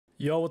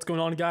Yo, what's going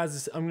on,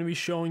 guys? I'm going to be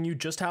showing you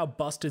just how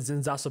busted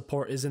Xin Zhao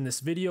support is in this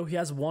video. He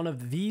has one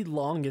of the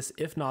longest,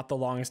 if not the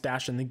longest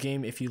dash in the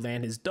game if you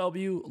land his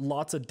W,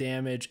 lots of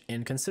damage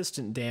and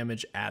consistent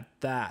damage at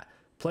that.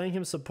 Playing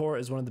him support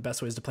is one of the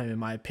best ways to play him in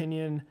my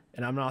opinion,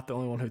 and I'm not the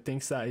only one who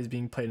thinks that. He's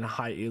being played in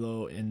high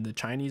elo in the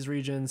Chinese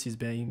regions, he's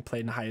being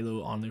played in high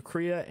elo on the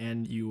Korea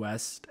and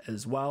US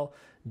as well,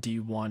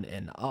 D1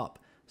 and up.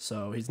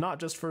 So he's not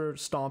just for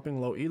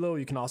stomping low elo,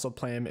 you can also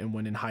play him and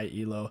win in high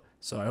elo.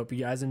 So I hope you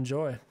guys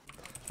enjoy.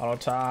 Auto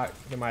attack,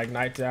 get my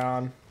ignite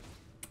down.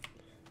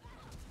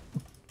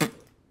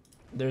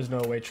 There's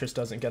no way Triss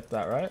doesn't get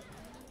that, right?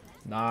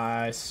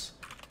 Nice.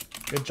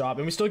 Good job.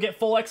 And we still get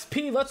full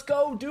XP. Let's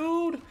go,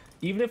 dude.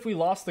 Even if we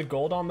lost the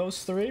gold on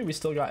those three, we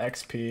still got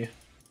XP.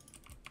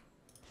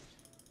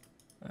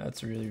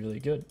 That's really, really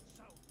good.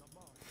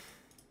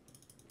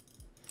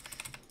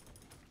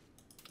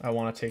 I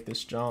want to take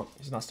this jump.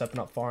 He's not stepping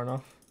up far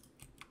enough.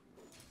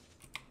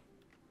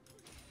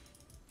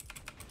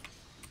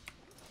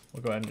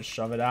 We'll go ahead and just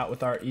shove it out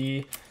with our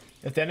E.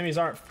 If the enemies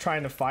aren't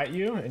trying to fight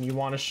you and you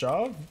want to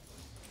shove,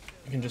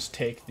 you can just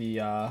take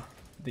the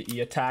E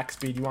attack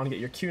speed. You want to get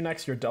your Q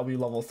next, your W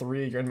level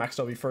 3. You're in max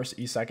W first,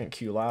 E second,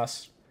 Q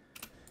last.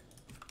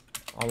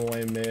 On the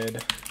way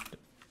mid.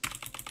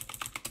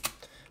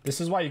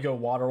 This is why you go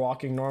water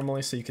walking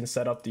normally, so you can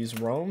set up these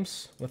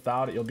roams.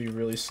 Without it, you'll be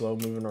really slow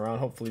moving around.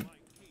 Hopefully,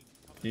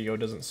 Ego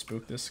doesn't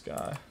spook this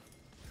guy.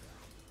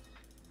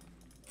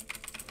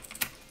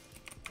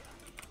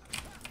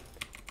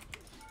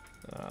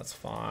 That's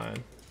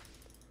fine.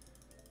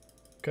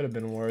 Could have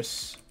been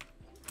worse.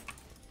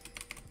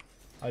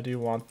 I do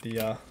want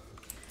the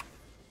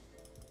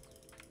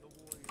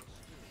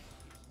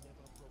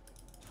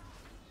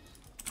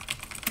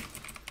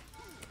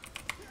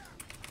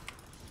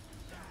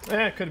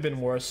it could have been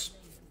worse.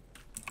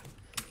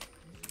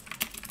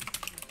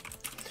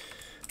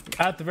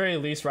 At the very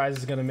least, Ryze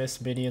is gonna miss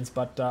minions,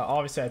 but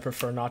obviously I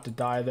prefer not to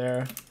die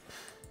there.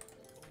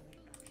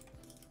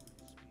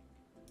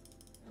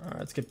 Alright,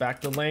 let's get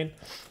back to the lane.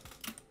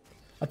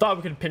 I thought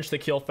we could pinch the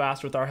kill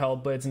fast with our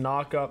Hellblades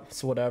knock up.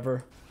 It's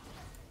whatever.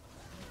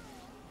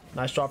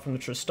 Nice drop from the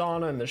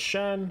Tristana and the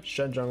Shen.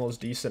 Shen jungle is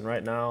decent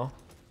right now.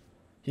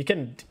 He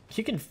can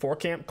 4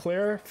 camp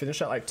clear,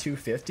 finish at like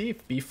 250,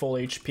 be full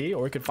HP,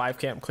 or he could 5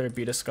 camp clear,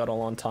 beat a Scuttle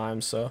on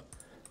time. So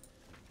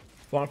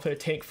if you want to play a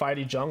tank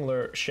fighty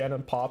jungler, Shen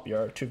and Poppy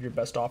are 2 of your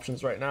best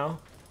options right now.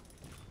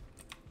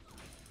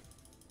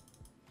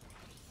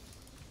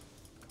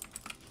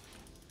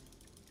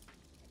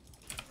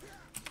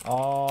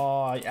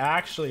 Oh, he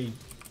actually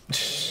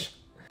juked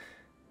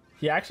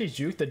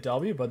the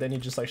W, but then he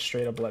just like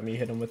straight up let me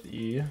hit him with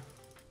E.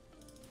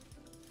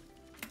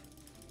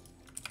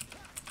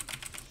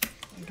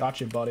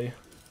 Gotcha, buddy.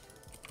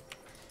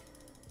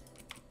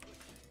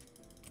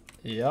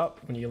 Yep,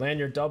 when you land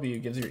your W, it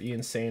gives your E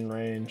insane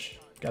range.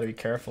 Gotta be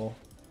careful.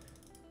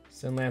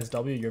 Sin lands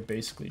W, you're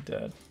basically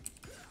dead.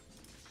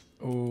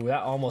 Ooh,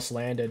 that almost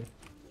landed.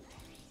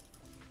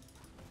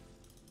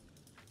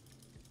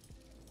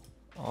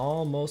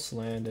 Almost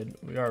landed.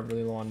 We are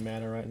really low on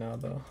mana right now,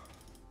 though.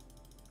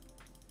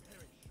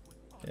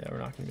 Yeah, we're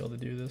not gonna be able to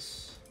do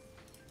this.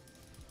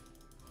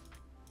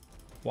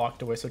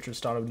 Walked away, so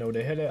Tristana would know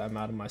to hit it. I'm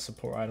out of my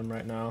support item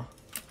right now.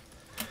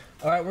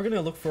 Alright, we're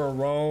gonna look for a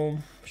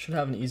roam. Should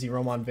have an easy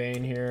roam on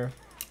Vayne here.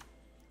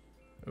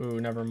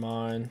 Ooh, never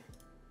mind.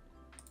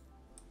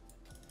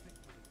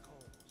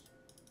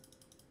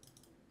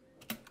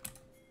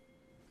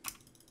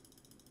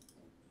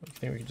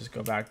 I think we can just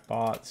go back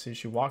bot. See,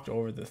 she walked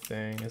over the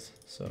thing,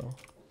 so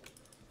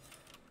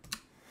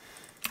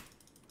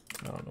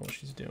I don't know what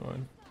she's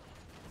doing.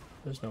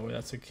 There's no way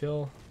that's a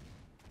kill.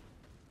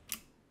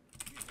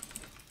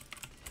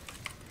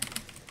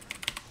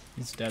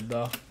 He's dead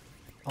though.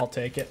 I'll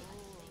take it.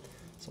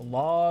 It's a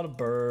lot of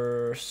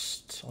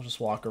burst. I'll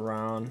just walk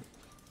around.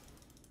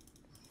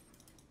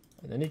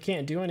 And then he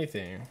can't do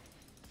anything.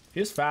 He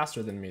is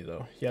faster than me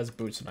though. He has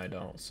boots and I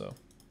don't, so.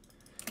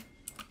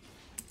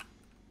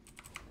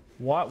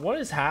 What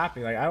is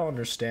happening? Like, I don't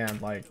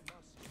understand. Like,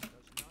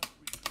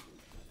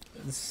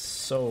 it's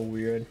so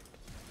weird.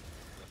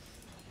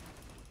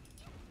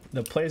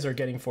 The plays are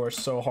getting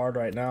forced so hard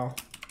right now.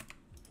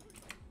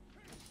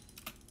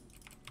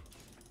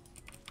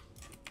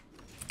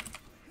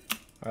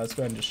 Alright, let's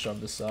go ahead and just shove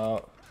this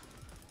out.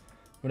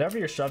 Whenever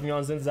you're shoving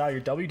on Xin Zhao, your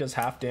W does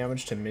half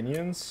damage to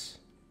minions.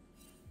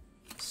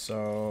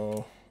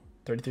 So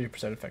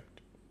 33%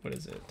 effect. What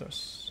is it?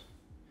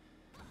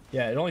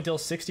 Yeah, it only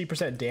deals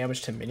 60%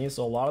 damage to minions,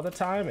 so a lot of the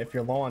time, if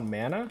you're low on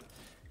mana,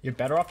 you're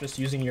better off just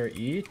using your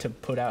E to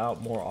put out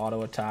more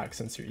auto attack,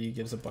 since your E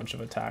gives a bunch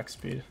of attack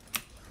speed.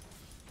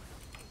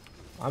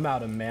 I'm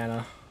out of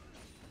mana.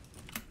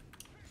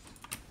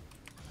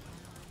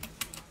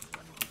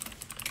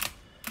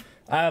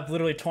 I have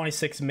literally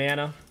 26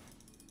 mana.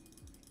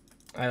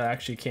 I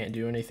actually can't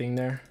do anything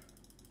there.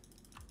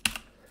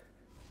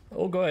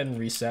 We'll go ahead and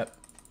reset.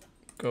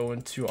 Go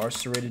into our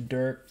serrated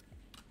dirt.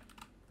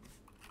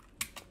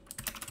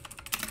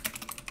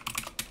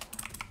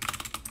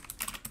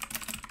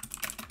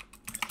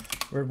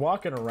 We're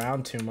walking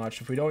around too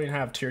much. If we don't even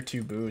have tier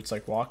 2 boots,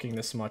 like walking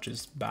this much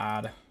is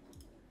bad.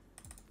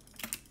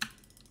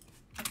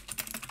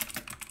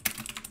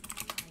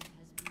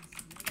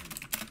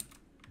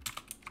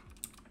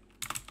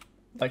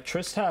 Like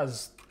Trist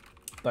has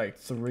like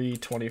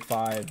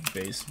 325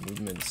 base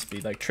movement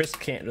speed. Like Trist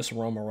can't just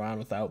roam around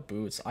without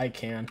boots. I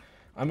can.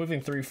 I'm moving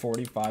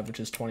 345, which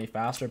is 20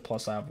 faster,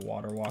 plus I have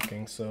water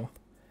walking, so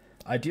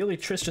ideally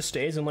Trist just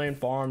stays in lane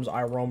farms,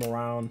 I roam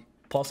around.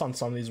 Plus on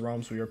some of these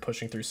roams we were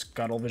pushing through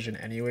scuttle vision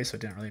anyway, so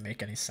it didn't really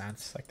make any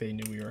sense. Like they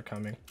knew we were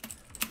coming.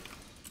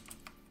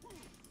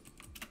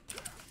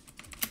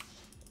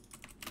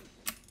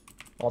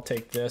 I'll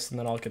take this and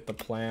then I'll get the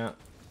plant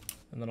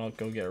and then I'll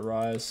go get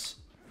Rise.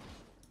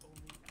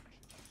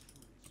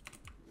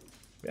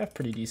 We have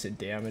pretty decent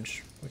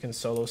damage. We can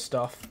solo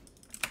stuff.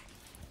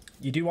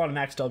 You do want an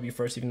max W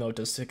first, even though it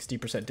does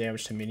 60%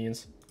 damage to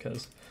minions,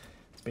 because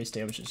its base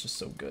damage is just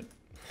so good.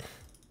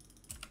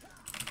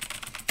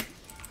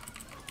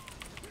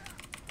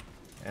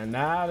 And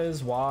that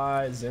is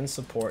why Xin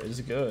support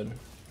is good.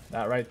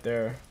 That right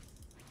there.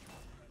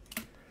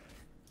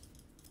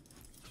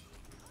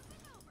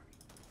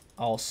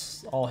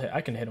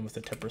 I can hit him with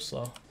the tipper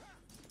slow.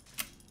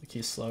 Like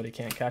he's slowed, he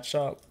can't catch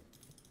up.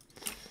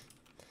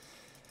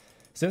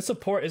 Xin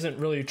support isn't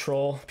really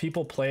troll.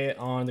 People play it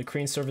on the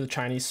Korean server, the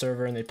Chinese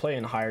server, and they play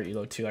in higher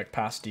elo too, like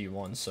past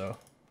D1, so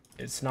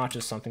it's not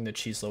just something to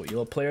cheese low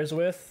elo players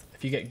with.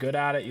 If you get good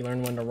at it, you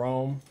learn when to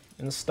roam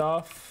and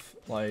stuff,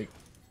 like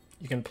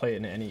you can play it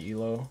in any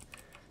elo.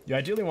 You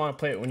ideally want to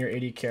play it when your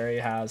AD carry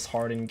has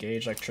hard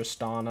engage like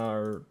Tristana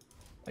or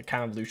like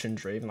kind of Lucian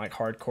Draven, like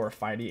hardcore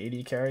fighty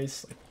AD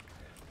carries. Like,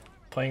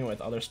 playing it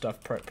with other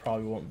stuff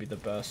probably won't be the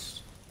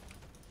best.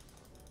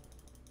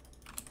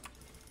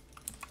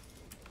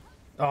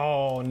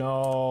 Oh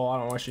no, I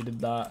don't know why she did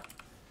that.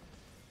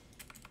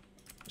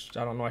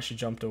 I don't know why she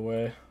jumped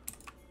away.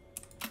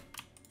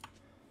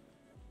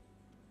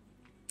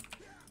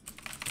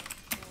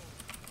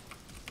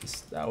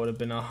 That would have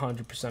been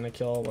 100% a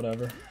kill,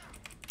 whatever.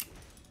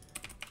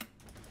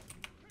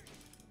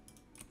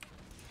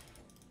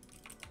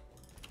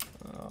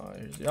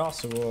 Here's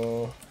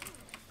Yasuo.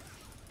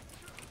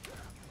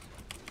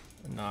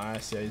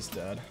 Nice, yeah, he's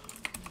dead.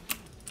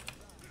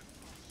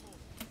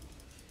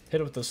 Hit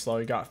it with the slow,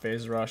 you got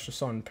phase rush. There's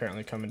someone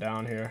apparently coming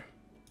down here.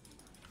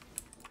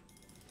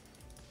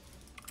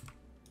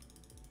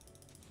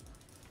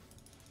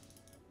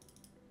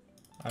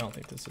 I don't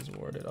think this is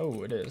warded.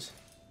 Oh, it is.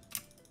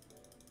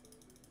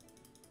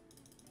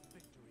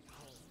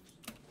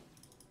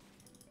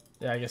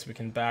 Yeah, I guess we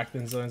can back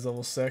Benzillion's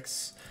level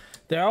 6.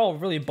 They're all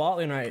really bot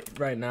lane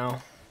right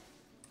now.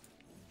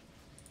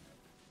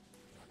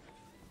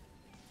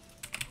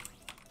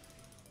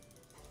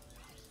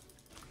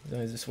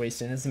 Zillion's just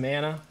wasting his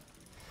mana.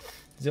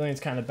 Zillion's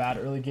kind of bad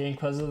early game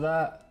because of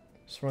that.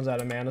 Just runs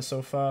out of mana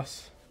so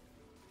fast.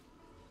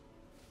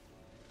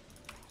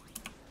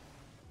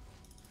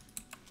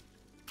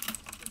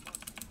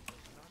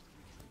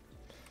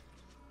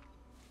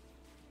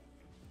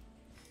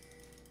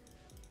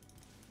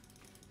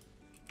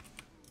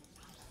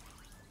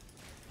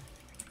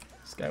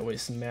 This guy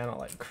wastes mana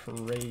like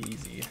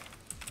crazy.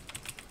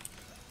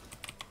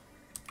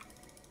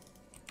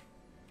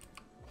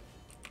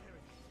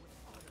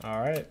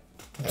 Alright.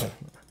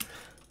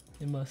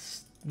 He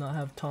must not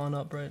have Taunt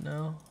up right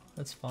now.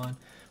 That's fine.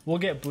 We'll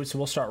get boots, so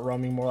we'll start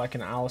roaming more like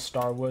an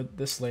Alistar would.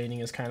 This laning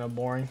is kind of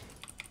boring.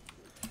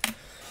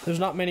 There's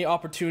not many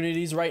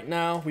opportunities right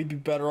now. We'd be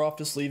better off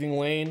just leaving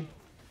lane.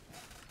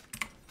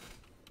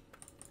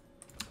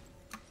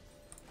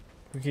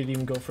 We could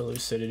even go for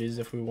Lucidities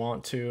if we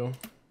want to.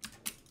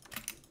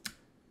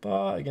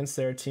 But against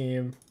their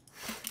team,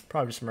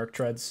 probably just Merc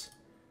Treads.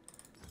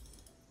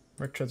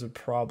 Merc Treads would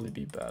probably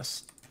be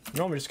best.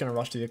 No, we're just gonna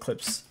rush to the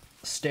Eclipse.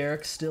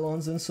 Sterek still on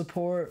Xin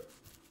support.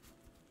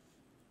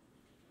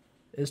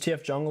 Is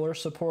TF jungler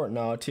support?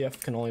 No,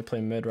 TF can only play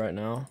mid right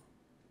now.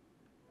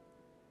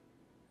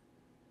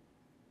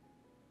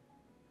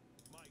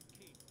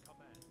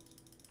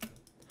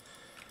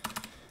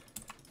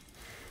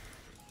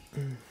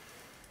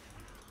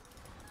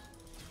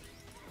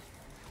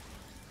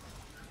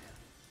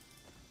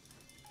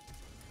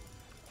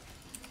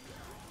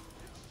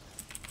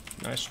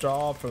 Nice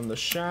job from the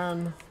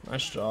Shen.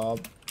 Nice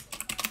job.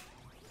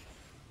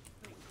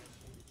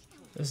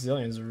 This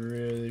Zillion's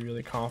really,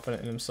 really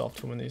confident in himself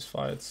to win these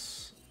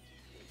fights.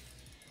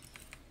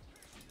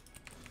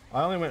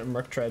 I only went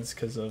Merc Treads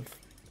because of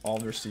all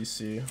their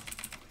CC.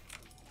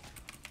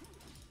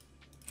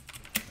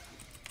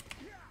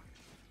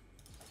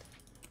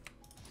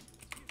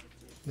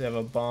 They have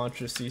a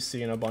bunch of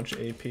CC and a bunch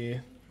of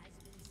AP.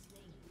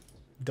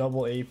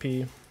 Double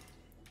AP.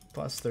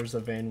 Plus there's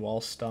a Vayne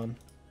wall stun.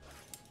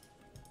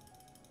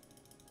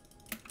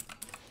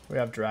 We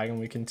have Dragon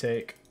we can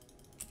take.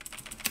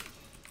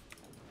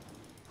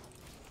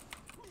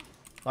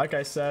 Like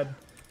I said,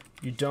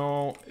 you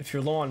don't, if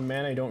you're low on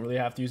mana, you don't really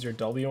have to use your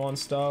W on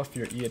stuff.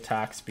 Your E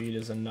attack speed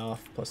is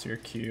enough, plus your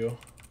Q.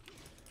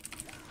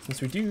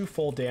 Since we do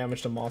full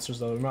damage to monsters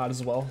though, we might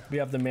as well. We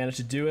have the mana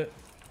to do it.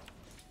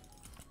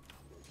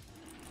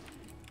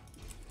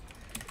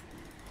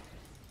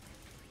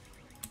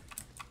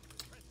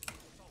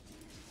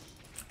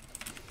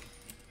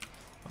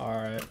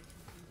 Alright.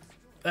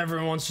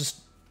 Everyone's just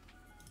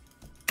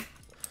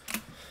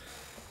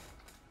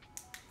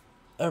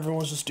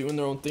doing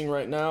their own thing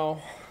right now.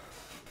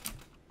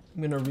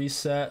 I'm gonna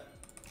reset.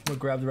 I'm gonna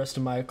grab the rest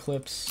of my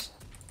eclipse.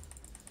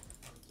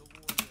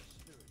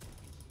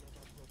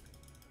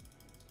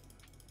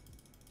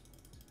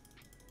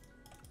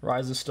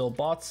 Ryze is still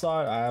bot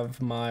side. I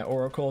have my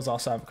oracles. I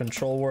also have a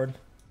control ward.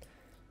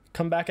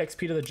 Come back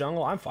XP to the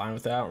jungle. I'm fine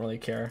with that. I don't really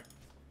care.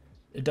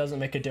 It doesn't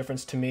make a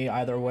difference to me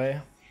either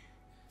way.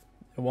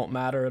 It won't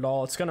matter at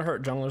all. It's gonna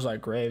hurt junglers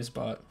like Graves,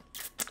 but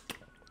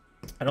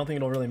I don't think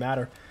it'll really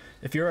matter.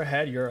 If you're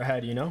ahead, you're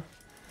ahead, you know?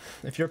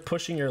 If you're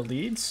pushing your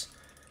leads,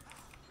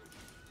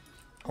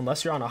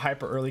 unless you're on a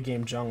hyper early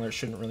game jungler, it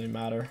shouldn't really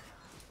matter.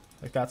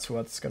 Like, that's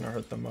what's gonna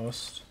hurt the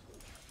most.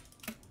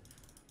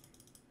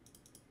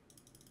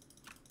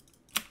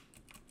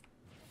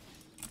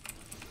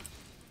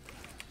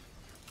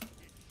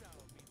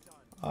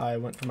 I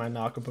went for my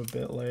knockup a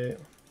bit late.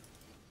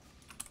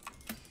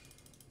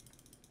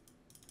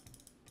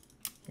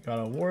 Got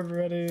a ward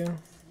ready.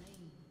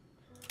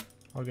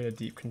 I'll get a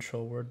deep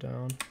control ward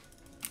down.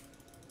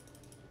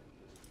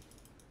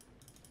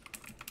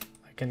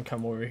 I can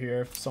come over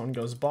here if someone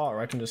goes bot, or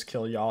I can just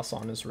kill Yas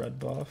on his red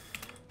buff.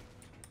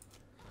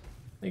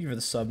 Thank you for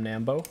the sub,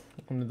 Nambo.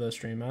 Welcome to the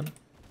stream, man.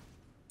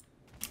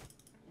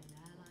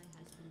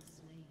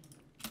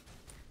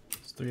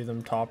 There's 3 of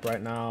them top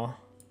right now.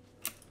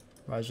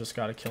 I just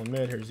gotta kill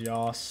mid. Here's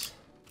Yas.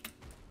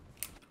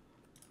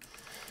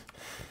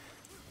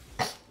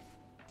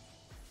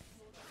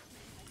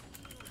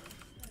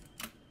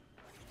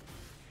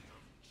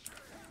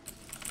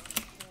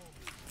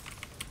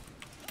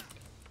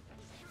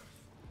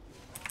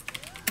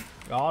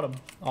 Got him.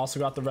 Also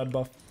got the red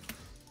buff.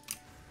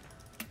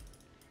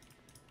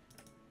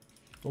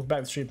 We'll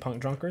back to street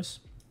punk drunkers.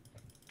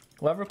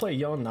 Will I ever play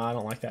Yon? Nah, I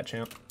don't like that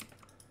champ.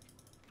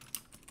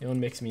 Yon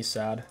makes me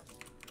sad.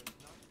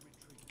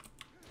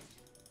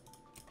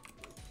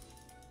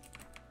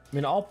 I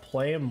mean, I'll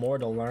play him more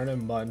to learn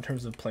him, but in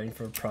terms of playing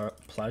for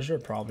pleasure,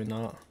 probably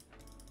not.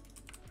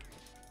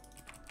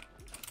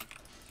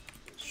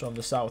 Shove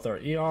this out with our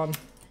Eon.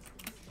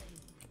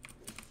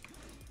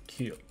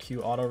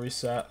 Q auto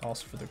reset,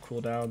 also for the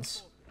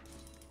cooldowns.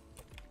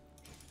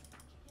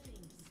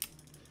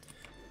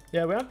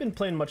 Yeah, we haven't been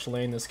playing much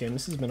lane this game.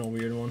 This has been a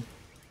weird one.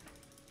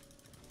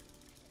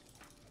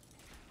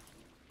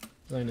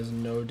 Lane is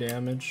no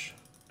damage.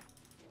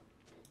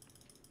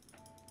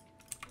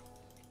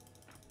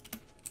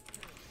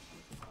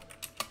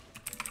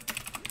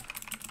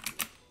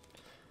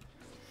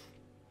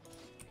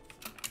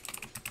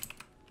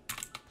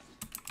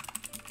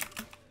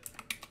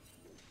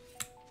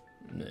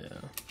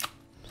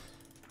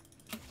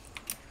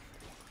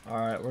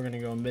 Alright, we're gonna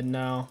go mid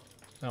now.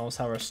 We almost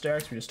have our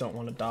stacks, we just don't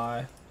want to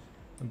die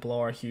and blow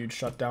our huge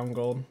shutdown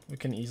gold. We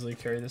can easily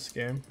carry this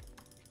game.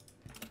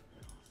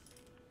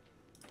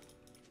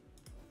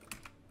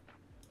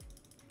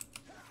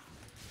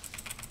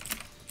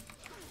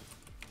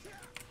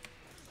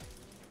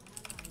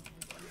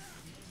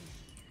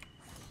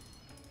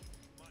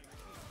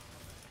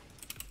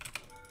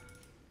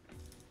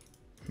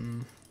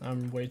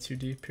 I'm way too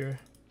deep here.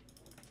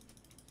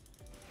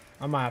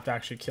 I might have to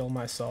actually kill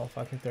myself.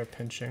 I think they're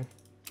pinching.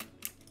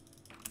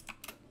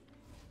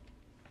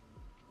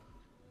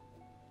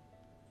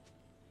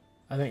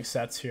 I think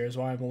Set's here is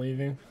why I'm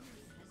leaving.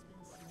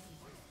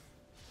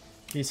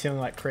 He's healing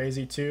like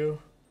crazy too.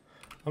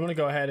 I'm gonna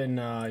go ahead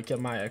and get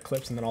my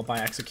Eclipse, and then I'll buy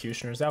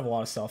Executioners. They have a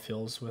lot of self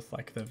heals with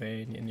like the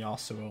Vayne and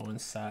Yasuo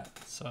and Set.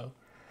 So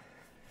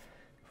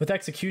with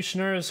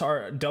Executioners,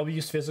 our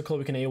W's physical,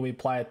 we can AoE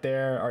apply it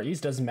there. Our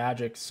E's does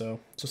magic, so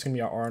it's just gonna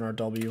be our R and our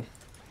W.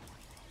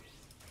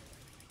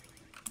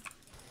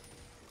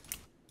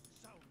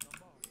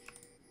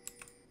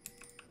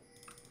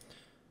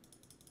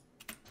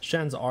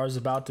 Shen's R is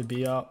about to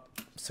be up.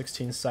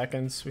 16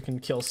 seconds. We can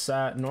kill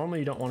Sat. Normally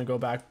you don't want to go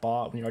back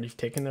bot when you're already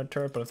taking their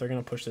turret, but if they're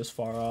going to push this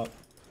far up.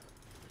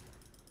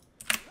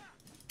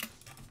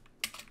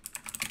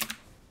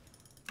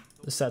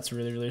 The Set's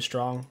really, really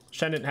strong.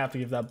 Shen didn't have to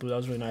give that blue. That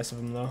was really nice of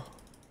him though.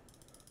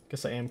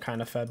 Guess I am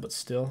kind of fed, but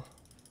still.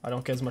 I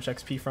don't get as much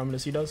XP from it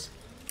as he does.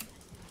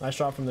 Nice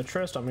shot from the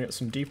Trist. I'm going to get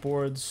some deep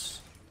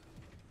wards.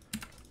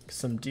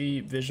 Some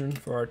deep vision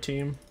for our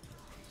team.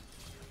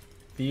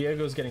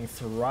 Diego's getting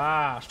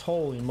thrashed.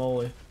 Holy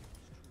moly.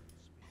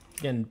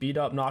 Getting beat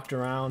up, knocked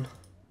around,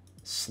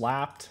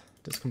 slapped,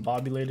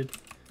 discombobulated.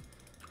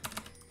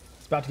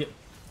 It's about to get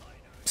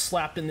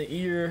slapped in the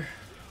ear.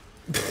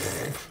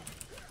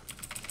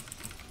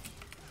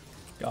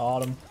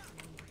 Got him.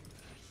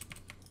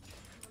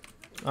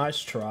 Nice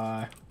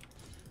try.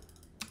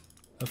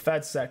 The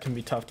Fed set can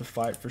be tough to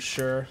fight for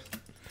sure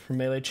for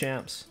melee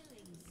champs.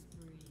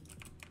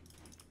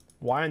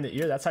 Why in the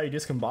ear? That's how you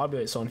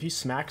discombobulate someone. If you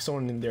smack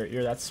someone in their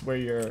ear, that's where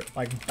your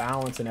like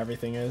balance and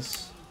everything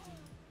is.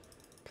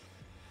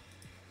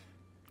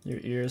 Your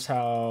ear's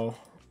how,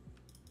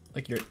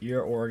 like your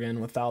ear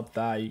organ. Without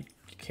that, you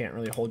can't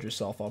really hold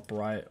yourself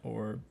upright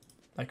or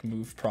like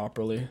move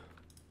properly.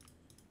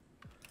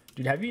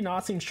 Dude, have you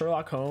not seen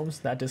Sherlock Holmes?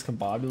 That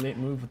discombobulate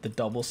move with the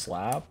double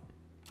slap?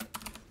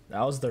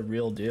 That was the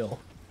real deal.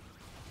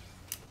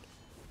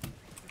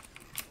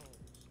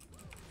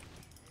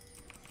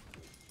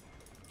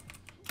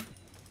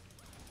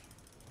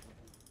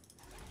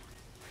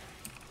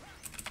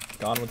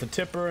 Got him with the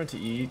tipper into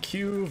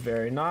EQ,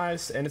 very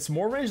nice. And it's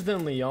more range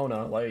than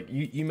Leona. Like,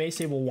 you may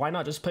say, well, why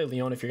not just play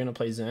Leona if you're gonna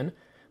play Xin?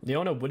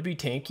 Leona would be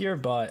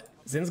tankier, but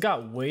Xin's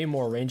got way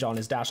more range on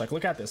his dash. Like,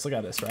 look at this,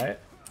 right?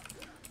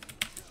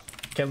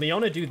 Can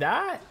Leona do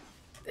that?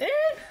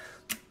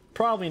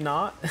 Probably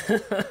not.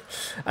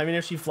 I mean,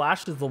 if she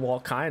flashes the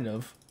wall, kind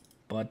of.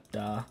 But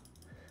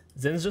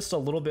Xin's just a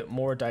little bit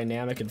more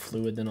dynamic and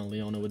fluid than a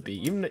Leona would be.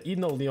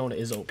 Even though Leona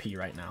is OP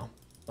right now.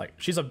 Like,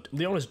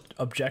 Leona's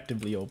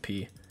objectively OP.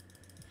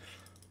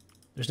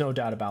 There's no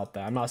doubt about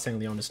that. I'm not saying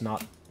Leona's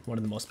not one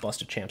of the most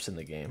busted champs in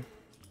the game.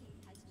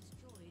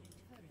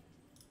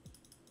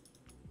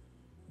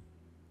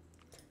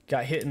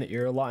 Got hit in the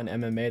ear a lot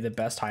in MMA, the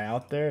best high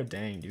out there.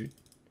 Dang, dude.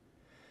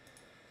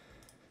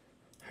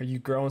 Are you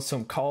growing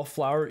some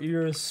cauliflower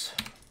ears?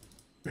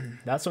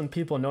 That's when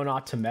people know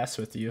not to mess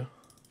with you.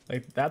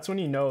 Like, that's when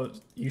you know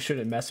you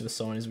shouldn't mess with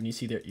someone, is when you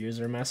see their ears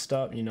are messed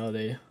up. You know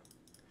they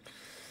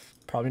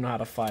probably know how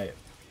to fight.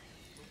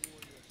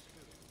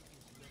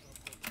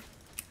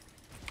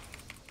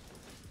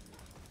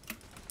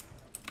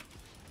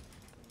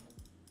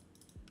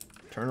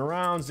 Turn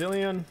around,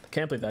 Zillion.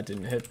 Can't believe that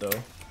didn't hit,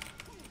 though.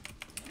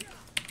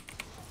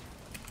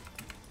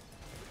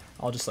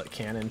 I'll just let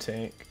Cannon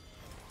tank.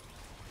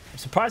 I'm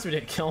surprised we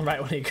didn't kill him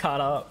right when he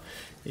got up.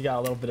 He got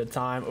a little bit of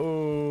time.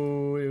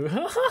 Ooh.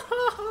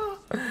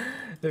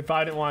 They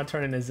probably didn't want to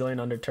turn in a Zillion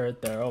under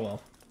turret there. Oh,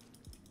 well.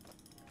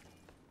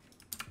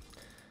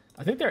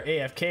 I think they're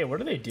AFK. What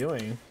are they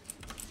doing?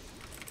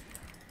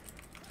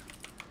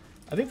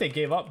 I think they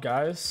gave up,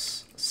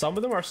 guys. Some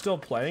of them are still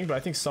playing, but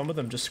I think some of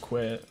them just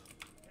quit.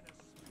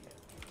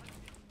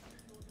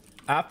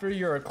 After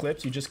your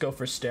Eclipse, you just go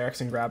for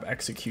Sterix and grab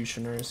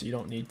Executioners. You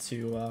don't need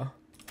to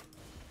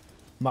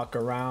muck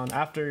around.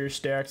 After your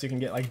Sterix, you can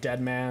get like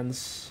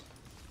Deadmans,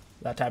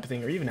 that type of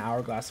thing, or even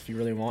Hourglass if you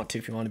really want to,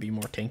 if you want to be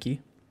more tanky.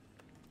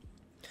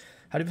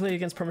 How do you play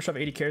against perma shove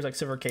 80 carries like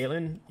Sivir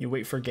Caitlyn? You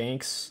wait for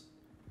ganks.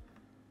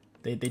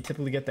 They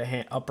typically get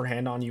the upper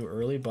hand on you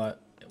early,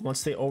 but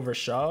once they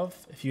overshove,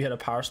 if you hit a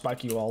power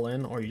spike, you all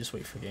in, or you just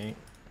wait for gank.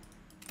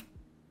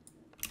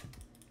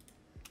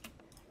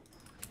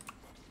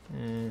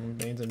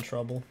 Bane's in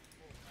trouble.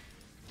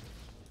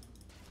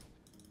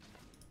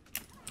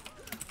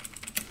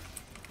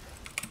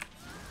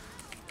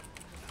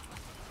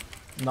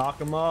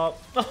 Knock him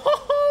up.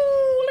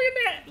 Oh, look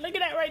at that. Look at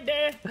that right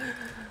there.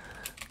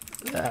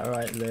 That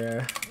right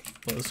there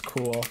was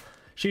cool.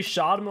 She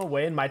shot him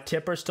away and my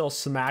tipper still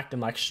smacked him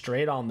like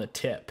straight on the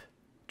tip.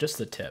 Just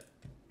the tip.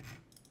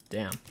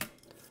 Damn.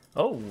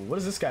 Oh, what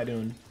is this guy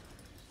doing?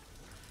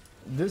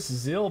 This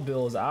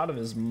Zilbill is out of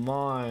his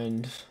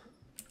mind.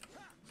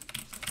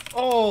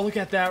 Oh, look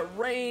at that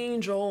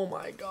range. Oh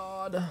my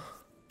god.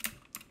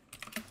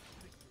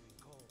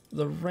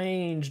 The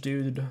range,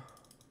 dude.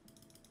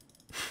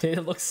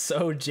 It looks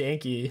so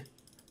janky.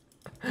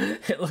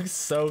 It looks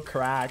so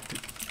cracked.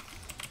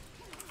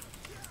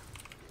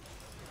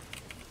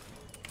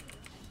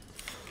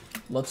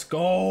 Let's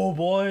go,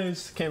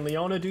 boys. Can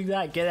Leona do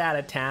that? Get out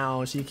of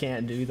town. She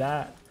can't do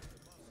that.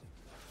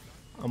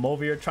 I'm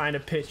over here trying to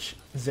pitch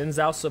Xin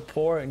Zhao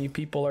support and you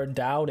people are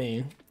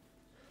doubting.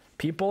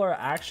 People are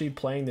actually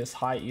playing this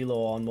high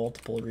elo on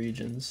multiple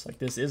regions. Like,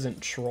 this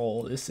isn't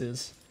troll. This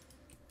is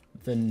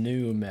the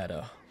new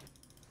meta.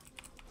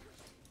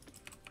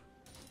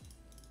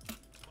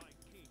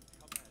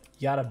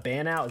 You gotta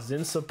ban out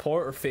Xin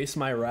support or face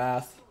my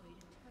wrath.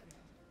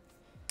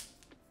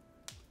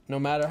 No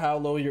matter how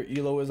low your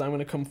elo is, I'm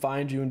gonna come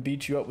find you and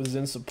beat you up with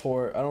Xin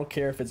support. I don't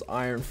care if it's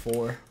Iron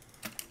 4.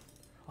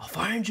 I'll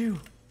find you.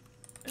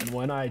 And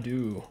when I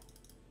do,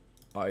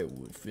 I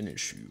will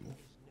finish you.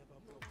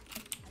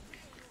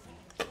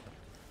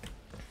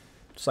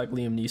 Just like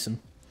Liam Neeson.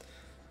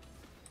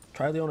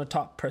 Try Leona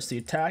top, press the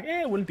attack.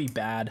 It wouldn't be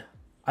bad.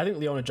 I think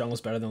Leona jungle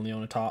is better than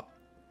Leona top.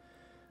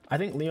 I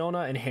think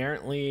Leona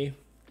inherently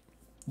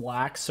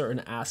lacks certain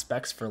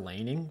aspects for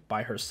laning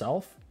by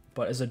herself,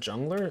 but as a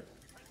jungler,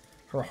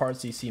 her hard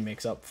CC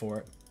makes up for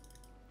it.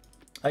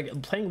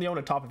 Like, playing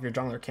Leona top if your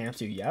jungler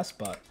camps you, yes,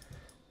 but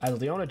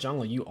as Leona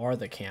jungler, you are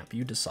the camp.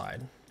 You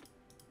decide.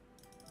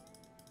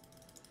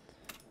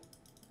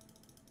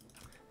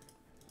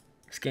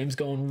 This game's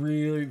going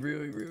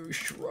really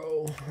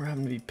slow. We're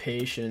having to be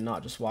patient and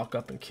not just walk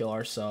up and kill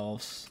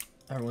ourselves.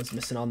 Everyone's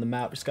missing on the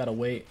map. Just gotta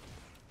wait.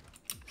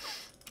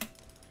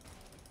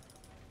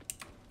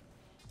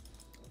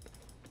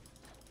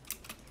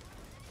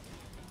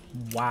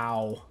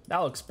 Wow, that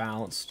looks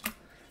balanced.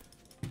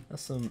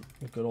 That's some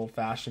good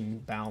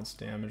old-fashioned bounce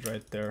damage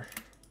right there.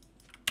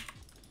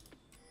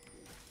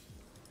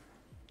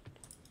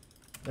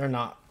 They're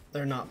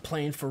not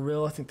playing for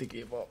real. I think they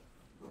gave up.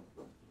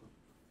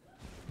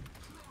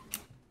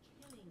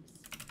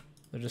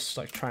 They're just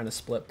like trying to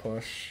split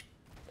push.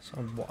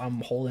 So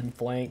I'm holding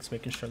flanks,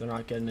 making sure they're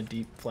not getting a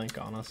deep flank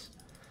on us.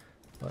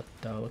 But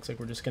looks like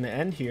we're just going to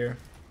end here.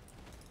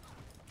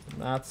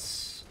 And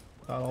that's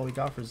about all we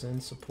got for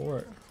Xin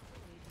support.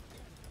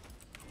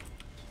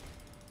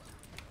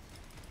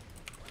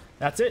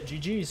 That's it.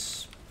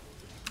 GG's.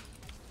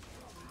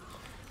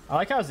 I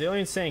like how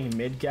Zillion's saying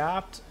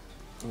mid-gapped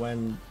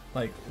when,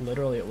 like,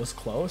 literally it was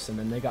close, and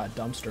then they got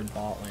dumpstered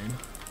bot lane.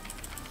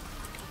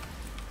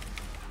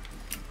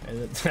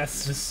 And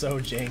that's just so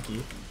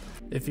janky.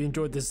 If you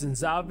enjoyed this Xin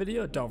Zhao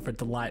video, don't forget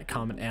to like,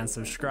 comment, and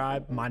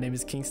subscribe. My name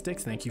is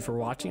𝐒𝐿𝐂𝐋𝐒. Thank you for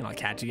watching, and I'll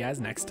catch you guys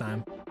next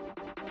time.